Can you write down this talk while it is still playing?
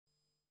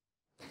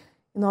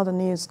In other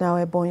news now,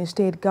 Ebonyi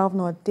State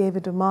Governor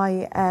David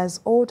Umahi has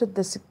ordered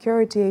the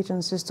security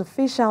agencies to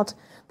fish out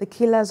the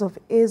killers of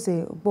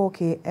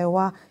Igboke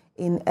Ewa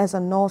in Eza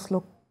north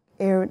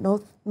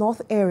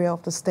area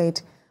of the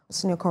state.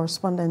 Senior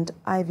correspondent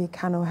Ivy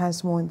Kano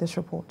has more in this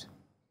report.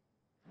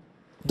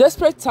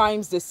 Desperate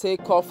times, they say,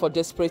 call for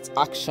desperate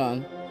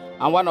action,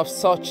 and one of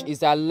such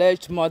is the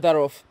alleged murder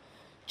of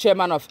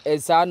Chairman of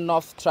Eza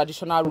North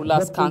Traditional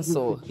Rulers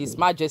Council, His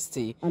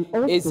Majesty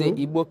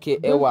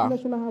Igboke Ewa.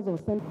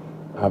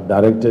 I've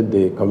directed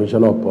the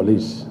Commissioner of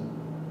Police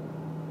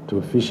to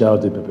fish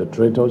out the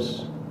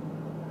perpetrators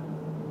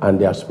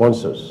and their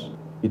sponsors.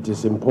 It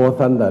is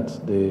important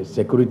that the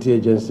security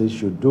agencies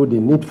should do the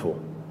needful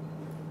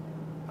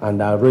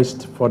and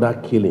arrest further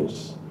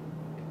killings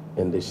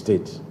in the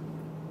state.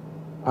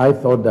 I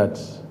thought that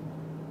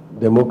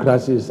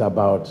democracy is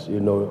about,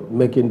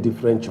 making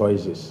different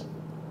choices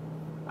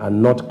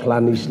and not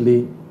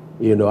clanishly,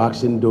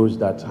 asking those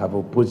that have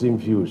opposing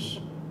views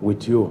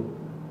with you,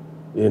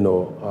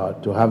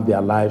 to have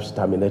their lives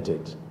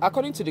terminated.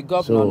 According to the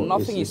governor,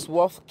 nothing is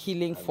worth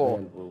killing for,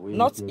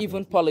 not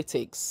even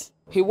politics.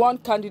 He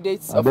warned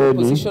candidates of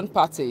opposition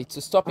party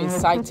to stop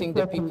inciting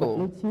the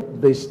people.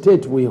 The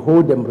state will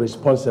hold them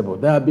responsible.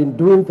 They have been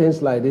doing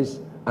things like this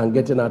and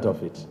getting out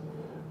of it.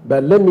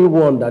 But let me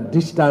warn that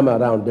this time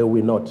around, they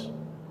will not.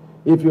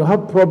 If you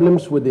have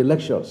problems with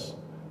elections,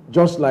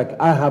 just like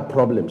I have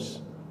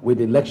problems with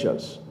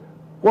elections,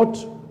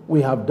 what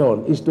we have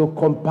done is to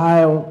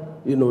compile,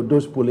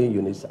 those polling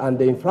units and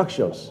the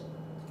infractions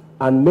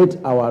and made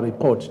our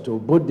report to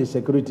both the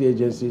security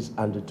agencies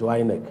and to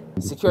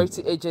INEC.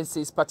 Security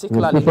agencies,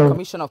 particularly the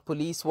Commission of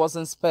Police,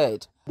 wasn't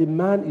spared. The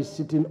man is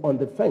sitting on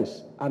the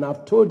fence, and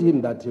I've told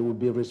him that he will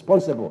be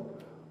responsible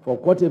for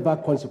whatever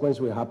consequence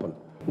will happen.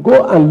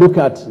 Go and look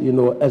at,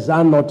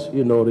 Eza North,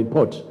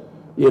 report.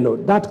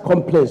 That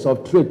complaints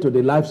of threat to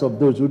the lives of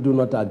those who do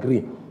not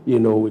agree,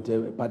 with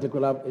a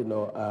particular,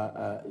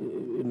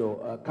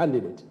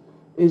 candidate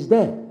is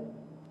there.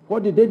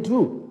 What did they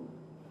do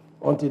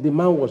until the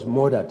man was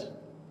murdered?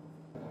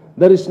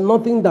 There is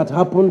nothing that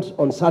happened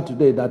on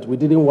Saturday that we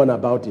didn't want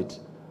about it.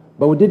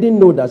 But we didn't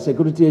know that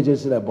security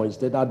agencies in Ebonyi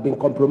State had been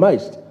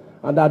compromised.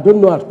 And I don't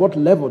know at what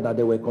level that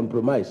they were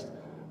compromised.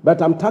 But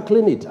I'm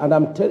tackling it, and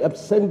I'm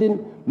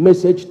sending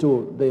message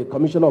to the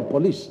Commissioner of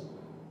Police,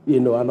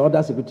 and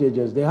other security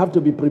agents. They have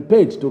to be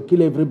prepared to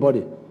kill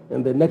everybody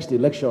in the next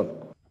election.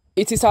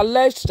 It is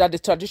alleged that the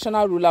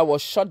traditional ruler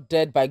was shot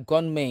dead by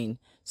gunmen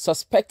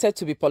suspected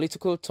to be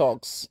political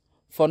thugs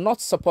for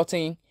not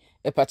supporting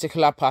a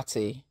particular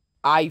party.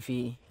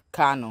 Ivy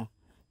Kano,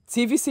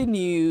 TVC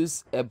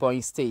News,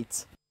 Ebonyi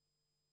State.